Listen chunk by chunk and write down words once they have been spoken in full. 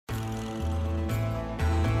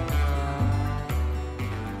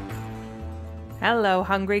Hello,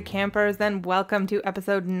 hungry campers, and welcome to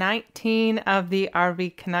episode 19 of the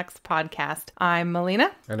RV Canucks podcast. I'm Melina.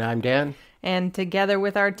 And I'm Dan. And together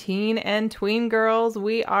with our teen and tween girls,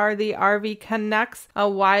 we are the RV Canucks, a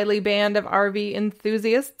wily band of RV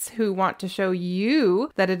enthusiasts who want to show you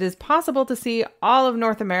that it is possible to see all of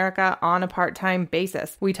North America on a part-time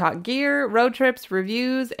basis. We talk gear, road trips,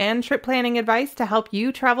 reviews, and trip planning advice to help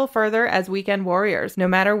you travel further as weekend warriors, no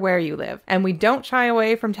matter where you live. And we don't shy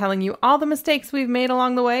away from telling you all the mistakes we've made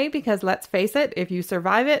along the way, because let's face it, if you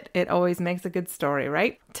survive it, it always makes a good story,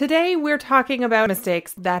 right? Today, we're talking about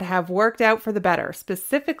mistakes that have worked out for the better,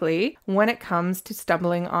 specifically when it comes to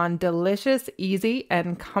stumbling on delicious, easy,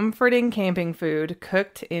 and comforting camping food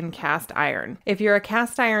cooked in cast iron. If you're a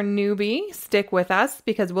cast iron newbie, stick with us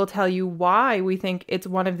because we'll tell you why we think it's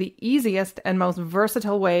one of the easiest and most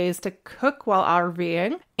versatile ways to cook while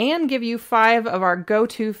RVing, and give you 5 of our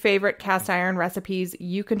go-to favorite cast iron recipes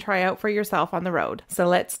you can try out for yourself on the road. So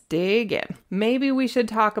let's dig in. Maybe we should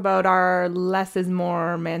talk about our less is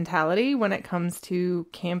more mentality when it comes to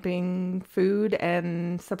camping food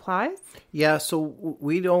and supplies. Yeah, so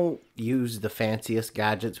we don't use the fanciest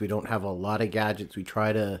gadgets. We don't have a lot of gadgets. We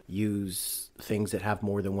try to use things that have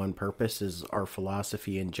more than one purpose is our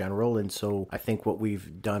philosophy in general. And so I think what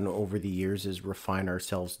we've done over the years is refine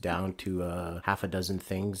ourselves down to half a dozen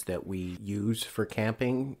things that we use for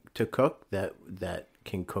camping to cook that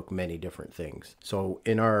can cook many different things. So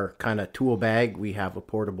in our kind of tool bag, we have a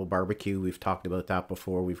portable barbecue. We've talked about that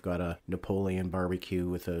before. We've got a Napoleon barbecue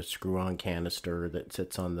with a screw-on canister that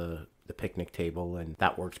sits on the picnic table, and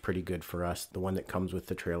that works pretty good for us. The one that comes with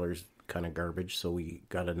the trailer's kind of garbage, so we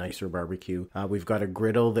got a nicer barbecue. We've got a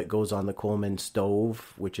griddle that goes on the Coleman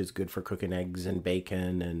stove, which is good for cooking eggs and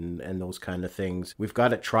bacon and those kind of things. We've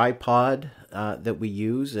got a tripod that we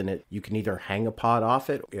use, and you can either hang a pot off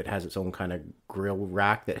it. It has its own kind of grill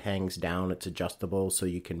rack that hangs down. It's adjustable, so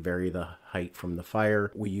you can vary the height from the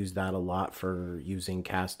fire. We use that a lot for using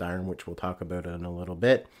cast iron, which we'll talk about in a little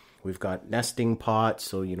bit. We've got nesting pots,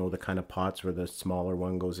 so you know the kind of pots where the smaller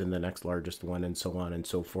one goes in the next largest one and so on and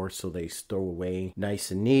so forth, so they stow away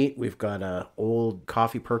nice and neat. We've got a old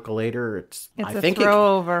coffee percolator. It's a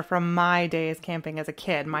throwover from my days camping as a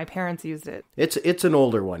kid. My parents used it. It's an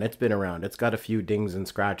older one. It's been around. It's got a few dings and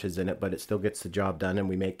scratches in it, but it still gets the job done, and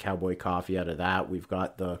we make cowboy coffee out of that. We've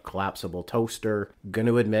got the collapsible toaster.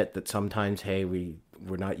 Gonna admit that sometimes,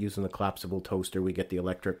 we're not using the collapsible toaster. We get the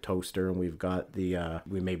electric toaster, and we've got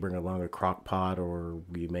we may bring along a crock pot, or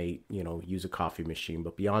we may, use a coffee machine.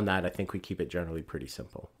 But beyond that, I think we keep it generally pretty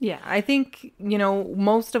simple. Yeah, I think,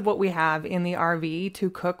 most of what we have in the RV to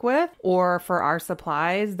cook with or for our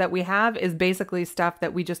supplies that we have is basically stuff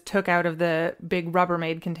that we just took out of the big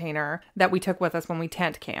Rubbermaid container that we took with us when we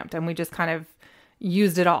tent camped, and we just kind of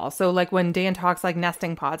used it all. So like when Dan talks like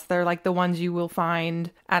nesting pots, they're like the ones you will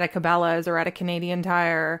find at a Cabela's or at a Canadian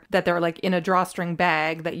Tire, that they're like in a drawstring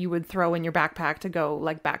bag that you would throw in your backpack to go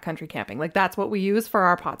like backcountry camping. Like that's what we use for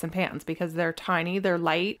our pots and pans, because they're tiny, they're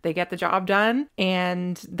light, they get the job done,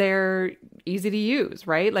 and they're easy to use,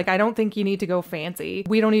 right? Like I don't think you need to go fancy.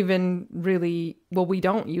 We don't even really, we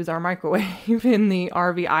don't use our microwave in the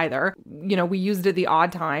RV either. We used it the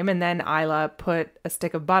odd time, and then Isla put a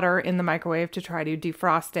stick of butter in the microwave to try to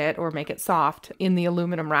defrost it or make it soft in the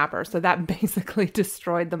aluminum wrapper. So that basically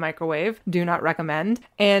destroyed the microwave. Do not recommend.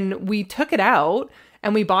 And we took it out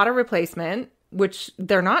and we bought a replacement, which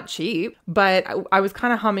they're not cheap, but I was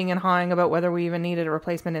kind of humming and hawing about whether we even needed a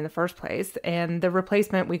replacement in the first place. And the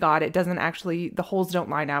replacement we got, the holes don't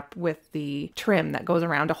line up with the trim that goes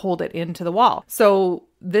around to hold it into the wall. So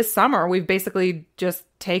this summer, we've basically just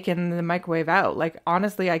taken the microwave out. Like,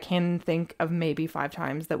 honestly, I can think of maybe 5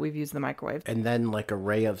 times that we've used the microwave. And then, like a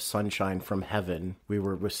ray of sunshine from heaven, we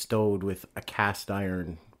were bestowed with a cast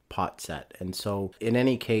iron pot set. And so in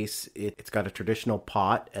any case, it's got a traditional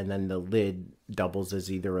pot, and then the lid doubles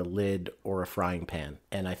as either a lid or a frying pan.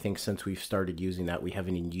 And I think since we've started using that, we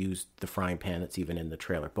haven't even used the frying pan that's even in the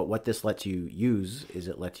trailer. But what this lets you use is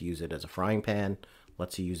it lets you use it as a frying pan,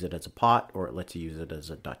 lets you use it as a pot, or it lets you use it as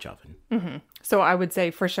a Dutch oven. Mm-hmm. So I would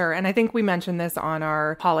say for sure, and I think we mentioned this on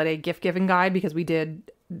our holiday gift giving guide, because we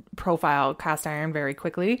did profile cast iron very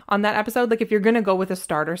quickly on that episode. Like if you're going to go with a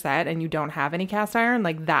starter set and you don't have any cast iron,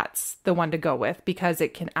 like that's the one to go with, because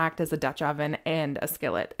it can act as a Dutch oven and a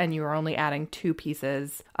skillet, and you're only adding 2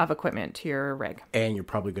 pieces of equipment to your rig. And you're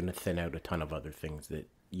probably going to thin out a ton of other things that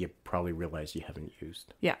you probably realize you haven't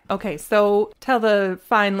used. Yeah. Okay. So tell the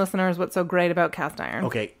fine listeners what's so great about cast iron.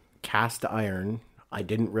 Okay. Cast iron, I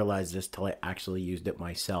didn't realize this till I actually used it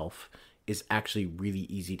myself, is actually really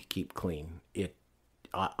easy to keep clean.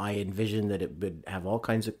 I envisioned that it would have all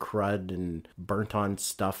kinds of crud and burnt on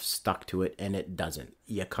stuff stuck to it, and it doesn't.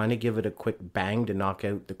 You kind of give it a quick bang to knock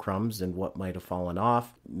out the crumbs and what might have fallen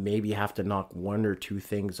off. Maybe you have to knock one or two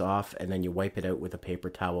things off, and then you wipe it out with a paper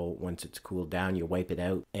towel. Once it's cooled down, you wipe it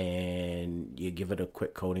out and you give it a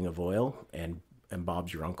quick coating of oil, and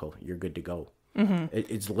Bob's your uncle. You're good to go.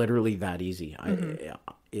 It's literally that easy.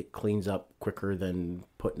 It cleans up quicker than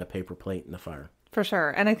putting a paper plate in the fire. For sure.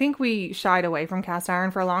 And I think we shied away from cast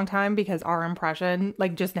iron for a long time because our impression,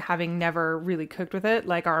 like just having never really cooked with it,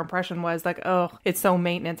 like our impression was like, oh, it's so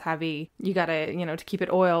maintenance heavy. You got to, to keep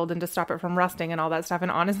it oiled and to stop it from rusting and all that stuff.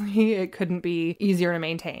 And honestly, it couldn't be easier to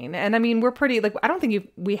maintain. And I mean, we're pretty, like, I don't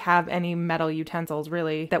think we have any metal utensils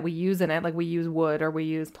really that we use in it. Like we use wood or we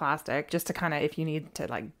use plastic just to kind of, if you need to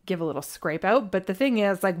like give a little scrape out. But the thing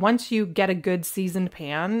is, like, once you get a good seasoned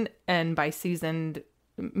pan, and by seasoned,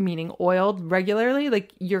 meaning oiled regularly,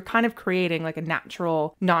 like you're kind of creating like a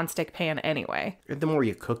natural nonstick pan anyway. The more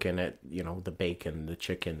you cook in it, the bacon, the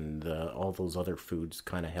chicken, all those other foods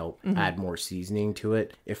kind of help add more seasoning to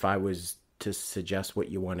it. If I was to suggest what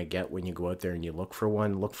you want to get when you go out there and you look for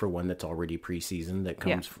one that's already pre-seasoned, that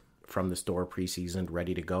comes from the store, pre-seasoned,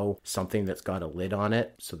 ready to go. Something that's got a lid on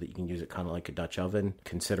it so that you can use it kind of like a Dutch oven.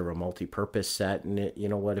 Consider a multi-purpose set. And you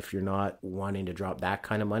know what, if you're not wanting to drop that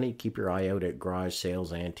kind of money, keep your eye out at garage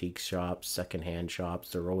sales, antique shops, secondhand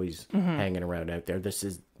shops. They're always hanging around out there.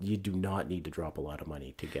 You do not need to drop a lot of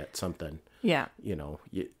money to get something. Yeah.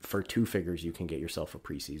 For two figures, you can get yourself a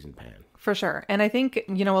pre-seasoned pan. For sure. And I think,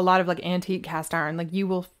 a lot of like antique cast iron, like you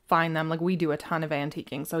will find them, like we do a ton of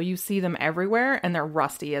antiquing. So you see them everywhere and they're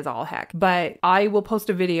rusty as all heck. But I will post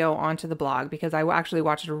a video onto the blog because I actually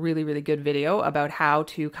watched a really, really good video about how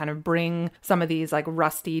to kind of bring some of these like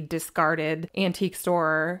rusty, discarded antique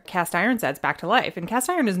store cast iron sets back to life. And cast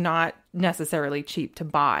iron is not necessarily cheap to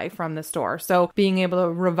buy from the store. So being able to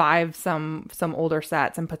revive some older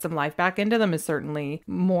sets and put some life back into them is certainly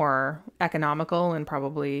more economical and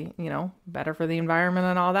probably, better for the environment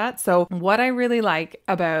and all that. So what I really like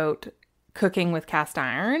about cooking with cast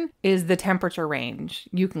iron is the temperature range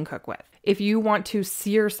you can cook with. If you want to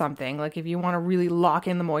sear something, like if you want to really lock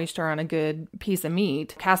in the moisture on a good piece of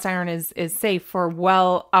meat, cast iron is safe for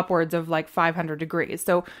well upwards of like 500 degrees.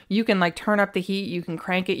 So you can like turn up the heat, you can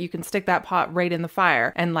crank it, you can stick that pot right in the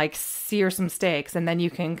fire and like sear some steaks, and then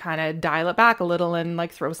you can kind of dial it back a little and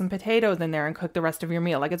like throw some potatoes in there and cook the rest of your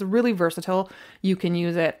meal. Like it's really versatile. You can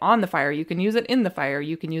use it on the fire, you can use it in the fire,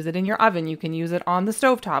 you can use it in your oven, you can use it on the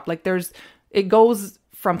stovetop. Like it goes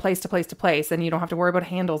from place to place to place, and you don't have to worry about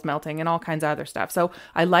handles melting and all kinds of other stuff. So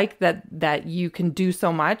I like that you can do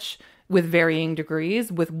so much with varying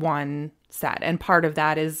degrees with one set. And part of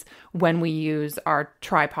that is when we use our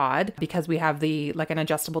tripod, because we have like an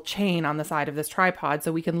adjustable chain on the side of this tripod,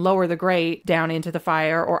 so we can lower the grate down into the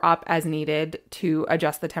fire or up as needed to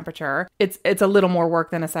adjust the temperature. It's a little more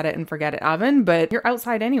work than a set it and forget it oven, but you're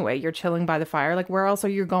outside anyway. You're chilling by the fire. Like where else are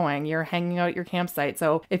you going? You're hanging out at your campsite.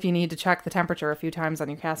 So if you need to check the temperature a few times on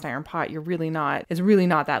your cast iron pot, it's really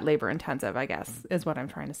not that labor intensive, I guess, is what I'm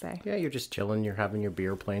trying to say. Yeah, you're just chilling. You're having your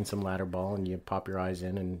beer, playing some ladder ball, and you pop your eyes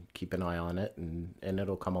in and keep an eye on it, and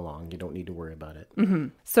it'll come along. You don't need to worry about it.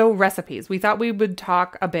 So recipes. We thought we would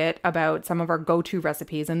talk a bit about some of our go-to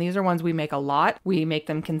recipes, and these are ones we make a lot. We make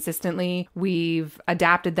them consistently. We've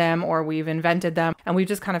adapted them or we've invented them, and we've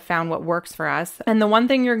just kind of found what works for us. And the one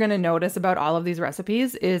thing you're going to notice about all of these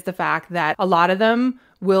recipes is the fact that a lot of them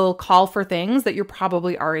will call for things that you're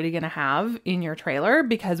probably already going to have in your trailer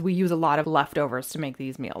because we use a lot of leftovers to make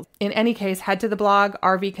these meals. In any case, head to the blog,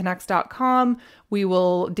 rvconnects.com. We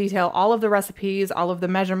will detail all of the recipes, all of the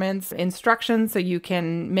measurements, instructions, so you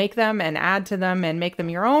can make them and add to them and make them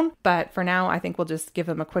your own. But for now, I think we'll just give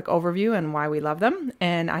them a quick overview and why we love them.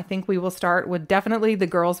 And I think we will start with definitely the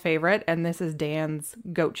girls' favorite, and this is Dan's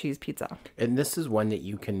goat cheese pizza. And this is one that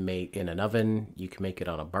you can make in an oven. You can make it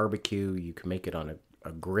on a barbecue. You can make it on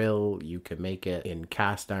a grill. You can make it in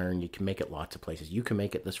cast iron. You can make it lots of places. You can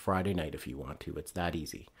make it this Friday night if you want to. It's that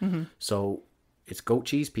easy. So it's goat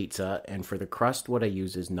cheese pizza, and for the crust, what I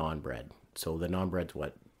use is naan bread. So the naan bread's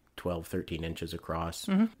 12, 13 inches across.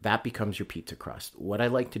 That becomes your pizza crust. What I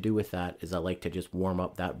like to do with that is I like to just warm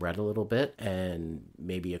up that bread a little bit, and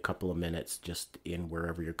maybe a couple of minutes just in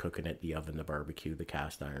wherever you're cooking it, the oven, the barbecue, the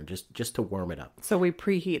cast iron, just to warm it up. So we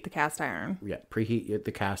preheat the cast iron. Yeah, preheat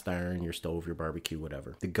the cast iron, your stove, your barbecue,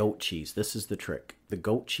 whatever. The goat cheese, this is the trick. The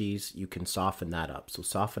goat cheese, you can soften that up. So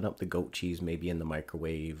soften up the goat cheese maybe in the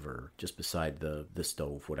microwave or just beside the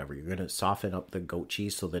stove, whatever. You're going to soften up the goat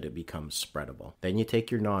cheese so that it becomes spreadable. Then you take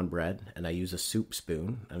your naan naan bread and I use a soup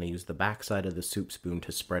spoon and I use the backside of the soup spoon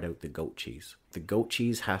to spread out the goat cheese. The goat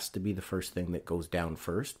cheese has to be the first thing that goes down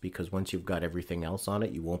first, because once you've got everything else on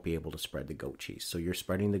it, you won't be able to spread the goat cheese. So you're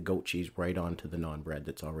spreading the goat cheese right onto the naan bread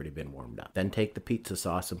that's already been warmed up. Then take the pizza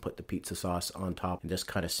sauce and put the pizza sauce on top and just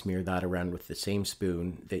kind of smear that around with the same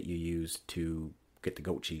spoon that you used to get the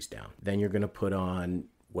goat cheese down. Then you're going to put on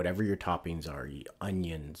whatever your toppings are,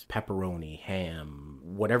 onions, pepperoni, ham,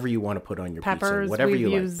 whatever you want to put on your Peppers, pizza, whatever you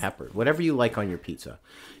like, pepper, whatever you like on your pizza.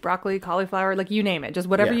 Broccoli, cauliflower, like you name it. Just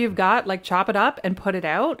whatever you've got, like chop it up and put it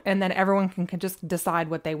out, and then everyone can just decide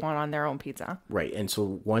what they want on their own pizza. Right. And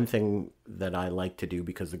so one thing that I like to do,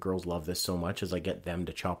 because the girls love this so much, is I get them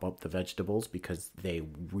to chop up the vegetables because they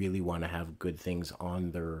really want to have good things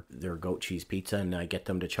on their goat cheese pizza, and I get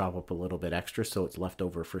them to chop up a little bit extra so it's left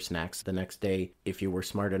over for snacks the next day. If you were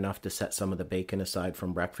smart enough to set some of the bacon aside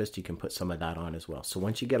from breakfast, you can put some of that on as well. So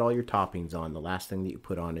once you get all your toppings on, the last thing that you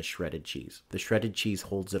put on is shredded cheese. The shredded cheese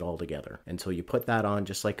holds it all together. And so you put that on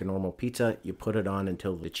just like a normal pizza. You put it on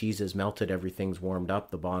until the cheese is melted, everything's warmed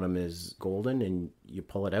up, the bottom is golden, and you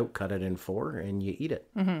pull it out, cut it in 4, and you eat it.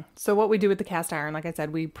 Mm-hmm. So what we do with the cast iron, like I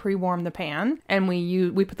said, we pre-warm the pan and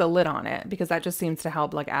we put the lid on it because that just seems to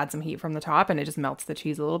help like add some heat from the top, and it just melts the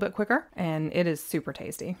cheese a little bit quicker, and it is super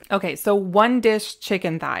tasty. Okay, so one dish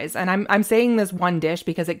chicken thighs, and I'm saying this one dish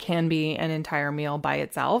because it can be an entire meal by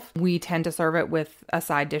itself. We tend to serve it with a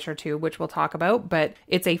side dish or two, which we'll talk about, but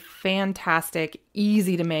it's a fantastic,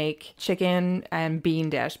 easy to make chicken and bean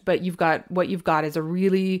dish. But what you've got is a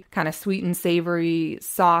really kind of sweet and savory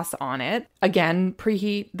sauce on it. Again,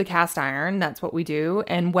 preheat the cast iron. That's what we do.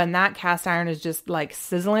 And when that cast iron is just like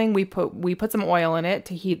sizzling, we put some oil in it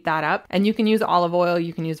to heat that up. And you can use olive oil,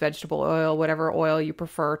 you can use vegetable oil, whatever oil you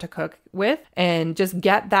prefer to cook with, and just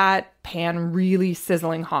get that pan really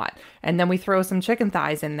sizzling hot. And then we throw some chicken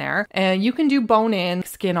thighs in there, and you can do bone in,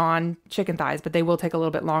 skin on chicken thighs, but they will take a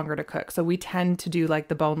little bit longer to cook. So we tend to do like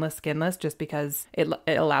the boneless, skinless, just because it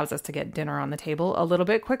allows us to get dinner on the table a little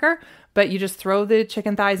bit quicker. But you just throw the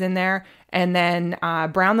chicken thighs in there and then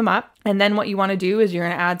brown them up. And then what you want to do is you're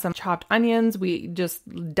going to add some chopped onions. We just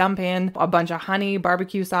dump in a bunch of honey,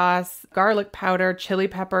 barbecue sauce, garlic powder, chili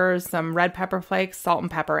peppers, some red pepper flakes, salt and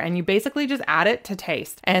pepper. And you basically just add it to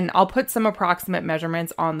taste. And I'll put some approximate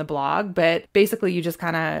measurements on the blog, but basically you just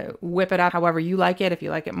kind of whip it up however you like it. If you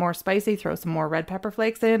like it more spicy, throw some more red pepper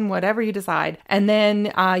flakes in, whatever you decide. And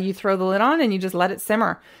then you throw the lid on and you just let it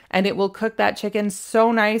simmer. And it will cook that chicken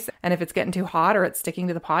so nice. And if it's getting too hot or it's sticking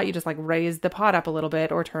to the pot, you just like raise the pot up a little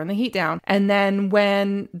bit or turn the heat down. And then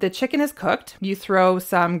when the chicken is cooked, you throw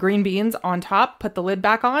some green beans on top, put the lid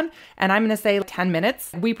back on, and I'm going to say 10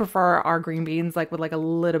 minutes. We prefer our green beans like with like a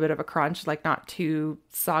little bit of a crunch, like not too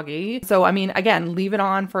soggy. So, I mean, again, leave it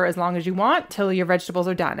on for as long as you want till your vegetables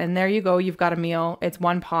are done. And there you go. You've got a meal. It's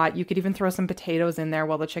one pot. You could even throw some potatoes in there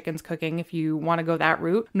while the chicken's cooking if you want to go that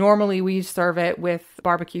route. Normally, we serve it with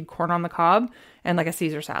barbecued corn on the cob and like a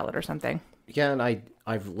Caesar salad or something. Yeah, and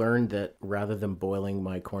I've learned that rather than boiling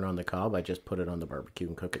my corn on the cob, I just put it on the barbecue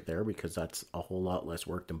and cook it there, because that's a whole lot less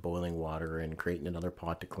work than boiling water and creating another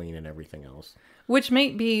pot to clean and everything else. Which may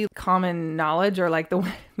be common knowledge or like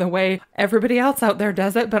the way everybody else out there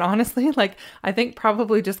does it. But honestly, like I think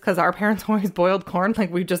probably just because our parents always boiled corn,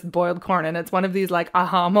 like we just boiled corn. And it's one of these like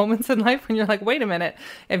aha moments in life when you're like, wait a minute,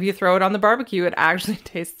 if you throw it on the barbecue, it actually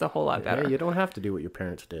tastes a whole lot better. Yeah, you don't have to do what your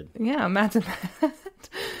parents did. Yeah, imagine that.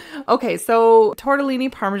 Okay, so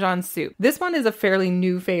tortellini Parmesan soup. This one is a fairly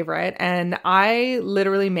new favorite, and I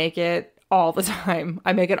literally make it all the time.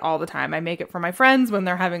 I make it all the time. I make it for my friends when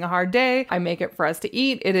they're having a hard day. I make it for us to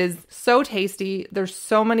eat. It is so tasty. There's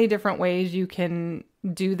so many different ways you can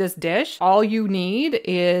do this dish. All you need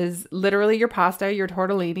is literally your pasta, your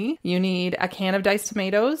tortellini. You need a can of diced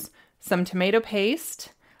tomatoes, some tomato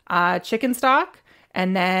paste, chicken stock,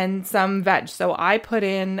 and then some veg. So I put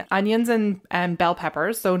in onions and bell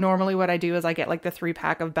peppers. So normally what I do is I get like the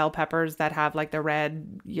 3-pack of bell peppers that have like the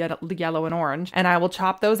red, yellow, and orange. And I will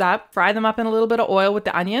chop those up, fry them up in a little bit of oil with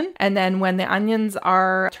the onion. And then when the onions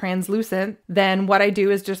are translucent, then what I do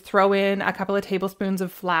is just throw in a couple of tablespoons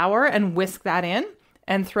of flour and whisk that in.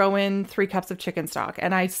 And throw in 3 cups of chicken stock.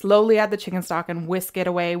 And I slowly add the chicken stock and whisk it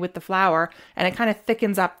away with the flour. And it kind of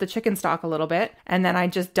thickens up the chicken stock a little bit. And then I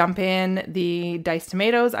just dump in the diced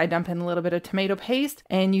tomatoes. I dump in a little bit of tomato paste.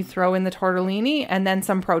 And you throw in the tortellini and then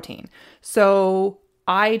some protein. So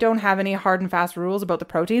I don't have any hard and fast rules about the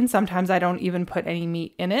protein. Sometimes I don't even put any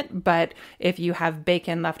meat in it, but if you have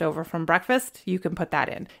bacon left over from breakfast, you can put that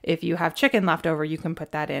in. If you have chicken left over, you can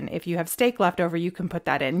put that in. If you have steak left over, you can put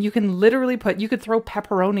that in. You can literally you could throw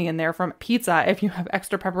pepperoni in there from pizza if you have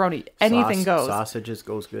extra pepperoni. Anything goes. Sausages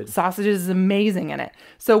goes good. Sausages is amazing in it.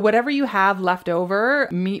 So whatever you have left over,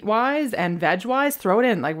 meat-wise and veg-wise, throw it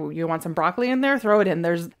in. Like you want some broccoli in there, throw it in.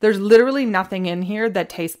 There's literally nothing in here that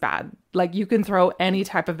tastes bad. Like you can throw any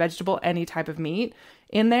type of vegetable, any type of meat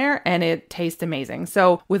in there and it tastes amazing.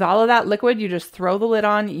 So with all of that liquid, you just throw the lid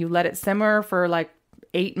on, you let it simmer for like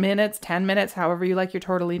 8 minutes, 10 minutes, however you like your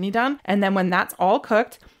tortellini done. And then when that's all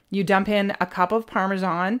cooked, you dump in a cup of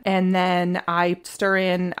Parmesan, and then I stir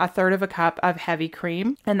in 1/3 cup of heavy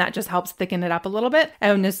cream, and that just helps thicken it up a little bit.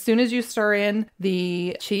 And as soon as you stir in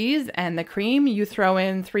the cheese and the cream, you throw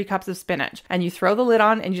in 3 cups of spinach, and you throw the lid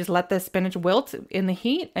on and you just let the spinach wilt in the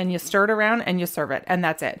heat, and you stir it around and you serve it. And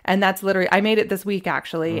that's it. And that's literally, I made it this week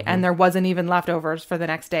actually, and there wasn't even leftovers for the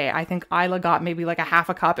next day. I think Isla got maybe like a half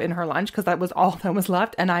a cup in her lunch because that was all that was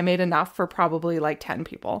left, and I made enough for probably like 10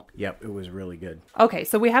 people. Yep, it was really good. Okay,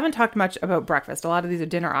 so we haven't talked much about breakfast. A lot of these are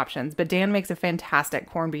dinner options, but Dan makes a fantastic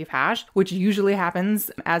corned beef hash, which usually happens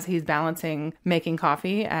as he's balancing making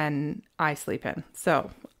coffee and I sleep in. So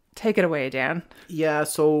take it away, Dan. Yeah,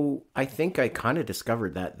 so I think I kind of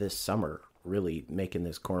discovered that this summer, really making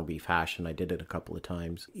this corned beef hash, and I did it a couple of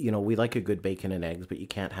times. You know, we like a good bacon and eggs, but you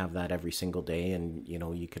can't have that every single day, and you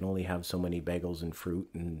know, you can only have so many bagels and fruit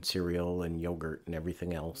and cereal and yogurt and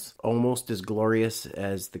everything else. Almost as glorious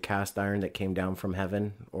as the cast iron that came down from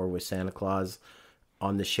heaven or with Santa Claus.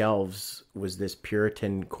 On the shelves was this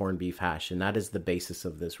Puritan corned beef hash, and that is the basis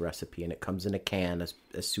of this recipe, and it comes in a can,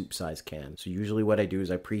 a soup-sized can. So usually what I do is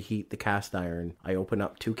I preheat the cast iron, I open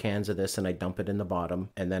up 2 cans of this and I dump it in the bottom,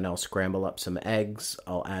 and then I'll scramble up some eggs,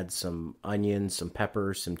 I'll add some onions, some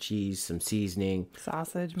peppers, some cheese, some seasoning.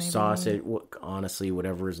 Sausage, maybe? Sausage, honestly,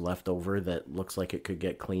 whatever is left over that looks like it could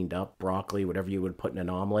get cleaned up. Broccoli, whatever you would put in an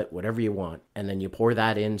omelet, whatever you want. And then you pour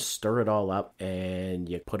that in, stir it all up, and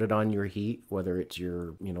you put it on your heat, whether it's your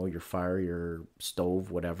fire, your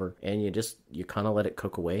stove, whatever, and you kind of let it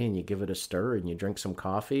cook away, and you give it a stir, and you drink some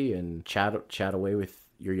coffee and chat away with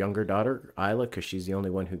your younger daughter, Isla, because she's the only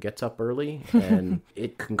one who gets up early, and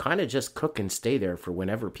it can kind of just cook and stay there for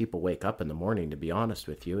whenever people wake up in the morning, to be honest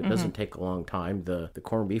with you. It doesn't take a long time. The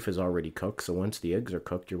corned beef is already cooked, so once the eggs are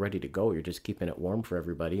cooked, you're ready to go. You're just keeping it warm for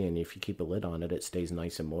everybody, and if you keep a lid on it, it stays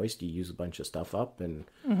nice and moist. You use a bunch of stuff up, and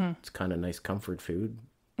it's kind of nice comfort food.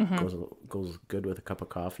 Goes good with a cup of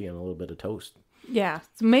coffee and a little bit of toast. Yeah.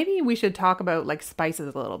 So maybe we should talk about like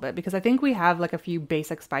spices a little bit, because I think we have like a few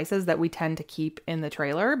basic spices that we tend to keep in the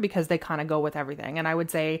trailer because they kind of go with everything. And I would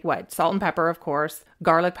say salt and pepper, of course,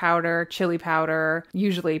 garlic powder, chili powder,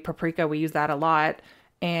 usually paprika. We use that a lot.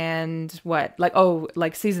 And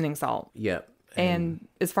like seasoning salt. Yeah. And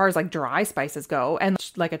as far as like dry spices go, and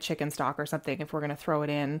like a chicken stock or something, if we're going to throw it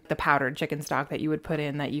in, the powdered chicken stock that you would put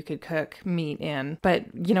in that you could cook meat in. But,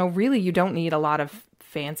 really, you don't need a lot of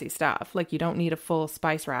fancy stuff. Like you don't need a full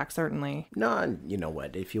spice rack, certainly. No, and you know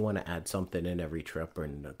what? If you want to add something in every trip or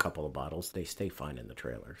in a couple of bottles, they stay fine in the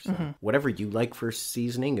trailer. So whatever you like for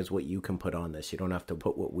seasoning is what you can put on this. You don't have to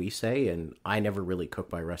put what we say. And I never really cook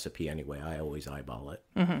by recipe anyway. I always eyeball it.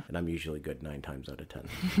 And I'm usually good 9 times out of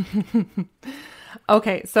 10.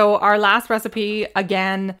 Okay, so our last recipe,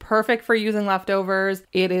 again, perfect for using leftovers.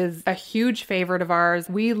 It is a huge favorite of ours.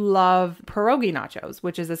 We love pierogi nachos,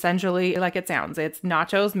 which is essentially like it sounds. It's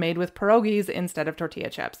nachos made with pierogies instead of tortilla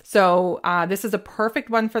chips. So this is a perfect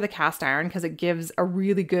one for the cast iron because it gives a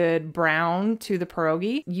really good brown to the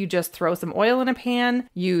pierogi. You just throw some oil in a pan,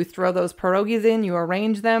 you throw those pierogies in, you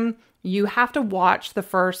arrange them. You have to watch the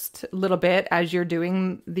first little bit as you're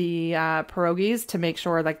doing the pierogies to make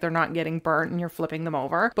sure like they're not getting burnt and you're flipping them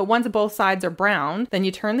over. But once both sides are browned, then you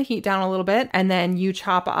turn the heat down a little bit and then you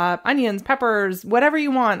chop up onions, peppers, whatever you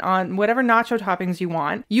want on whatever nacho toppings you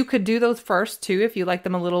want. You could do those first too if you like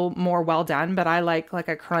them a little more well done, but I like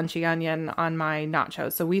a crunchy onion on my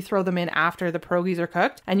nachos. So we throw them in after the pierogies are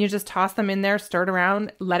cooked and you just toss them in there, stir it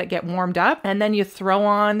around, let it get warmed up, and then you throw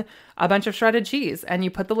on a bunch of shredded cheese and you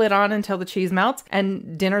put the lid on until the cheese melts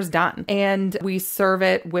and dinner's done. And we serve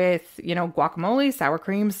it with, guacamole, sour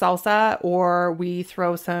cream, salsa, or we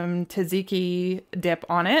throw some tzatziki dip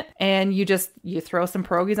on it. And you throw some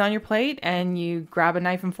pierogies on your plate and you grab a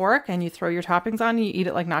knife and fork and you throw your toppings on and you eat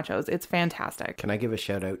it like nachos. It's fantastic. Can I give a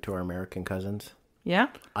shout out to our American cousins? Yeah?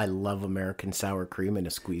 I love American sour cream in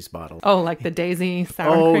a squeeze bottle. Oh, like the Daisy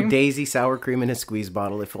sour cream? Oh, Daisy sour cream in a squeeze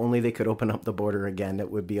bottle. If only they could open up the border again,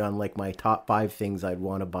 it would be on like my top 5 things I'd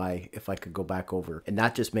want to buy if I could go back over. And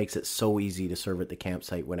that just makes it so easy to serve at the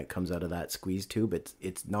campsite when it comes out of that squeeze tube.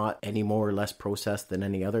 It's not any more or less processed than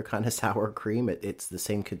any other kind of sour cream. It's the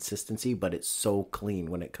same consistency, but it's so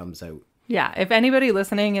clean when it comes out. Yeah, if anybody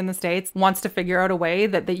listening in the States wants to figure out a way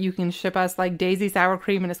that you can ship us like Daisy sour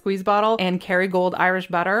cream in a squeeze bottle and Kerrygold Irish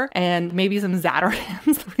butter and maybe some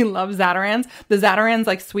Zatarans. We love Zatarans. The Zatarans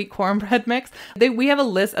like sweet cornbread mix. We have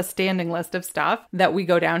a standing list of stuff that we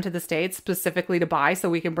go down to the States specifically to buy so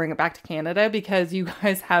we can bring it back to Canada, because you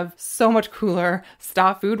guys have so much cooler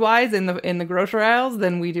stuff food-wise in the grocery aisles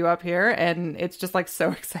than we do up here. And it's just like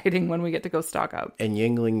so exciting when we get to go stock up. And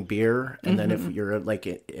Yuengling beer. And then if you're like,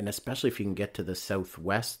 and especially if you can get to the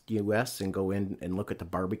Southwest US and go in and look at the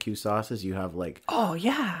barbecue sauces, you have like, oh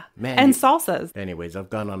yeah, man, and salsas. Anyways,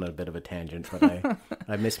 I've gone on a bit of a tangent, but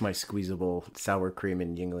I miss my squeezable sour cream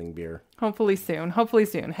and Yuengling beer. Hopefully soon.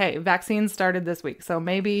 Hey, vaccines started this week, so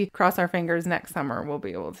maybe cross our fingers next summer we'll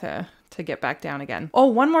be able to get back down again. Oh,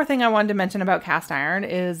 one more thing I wanted to mention about cast iron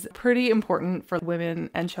is pretty important for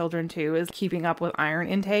women and children too, is keeping up with iron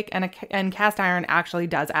intake. And cast iron actually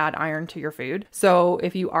does add iron to your food. So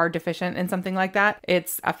if you are deficient in something like that,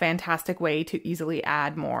 it's a fantastic way to easily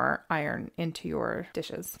add more iron into your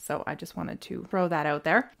dishes. So I just wanted to throw that out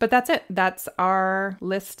there. But that's it. That's our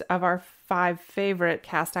list of our 5 favorite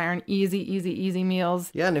cast iron easy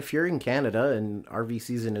meals. Yeah, and if you're in Canada and RV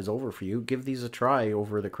season is over for you, give these a try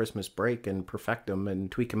over the Christmas break and perfect them and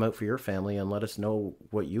tweak them out for your family, and let us know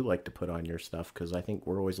what you like to put on your stuff, because I think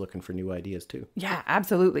we're always looking for new ideas too. Yeah,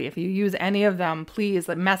 absolutely. If you use any of them, please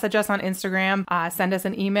message us on Instagram, send us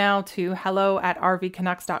an email to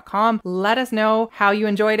hello@rvcanucks.com. Let us know how you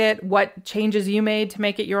enjoyed it, what changes you made to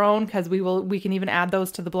make it your own, because we can even add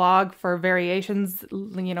those to the blog for variations,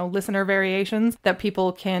 listener variations that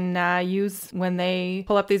people can use when they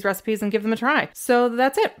pull up these recipes and give them a try. So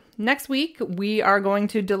that's it. Next week, we are going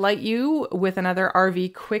to delight you with another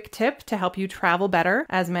RV quick tip to help you travel better.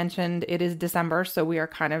 As mentioned, it is December, so we are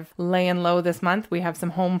kind of laying low this month. We have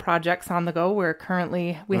some home projects on the go.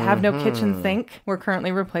 We have no kitchen sink. We're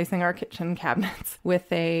currently replacing our kitchen cabinets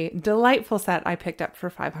with a delightful set I picked up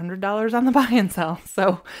for $500 on the buy and sell.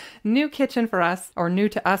 So new kitchen for us, or new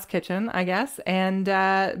to us kitchen, I guess. And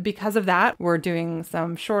because of that, we're doing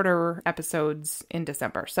some shorter episodes in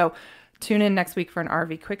December. So tune in next week for an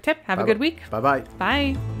RV quick tip. Have a good week. Bye-bye.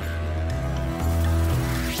 Bye.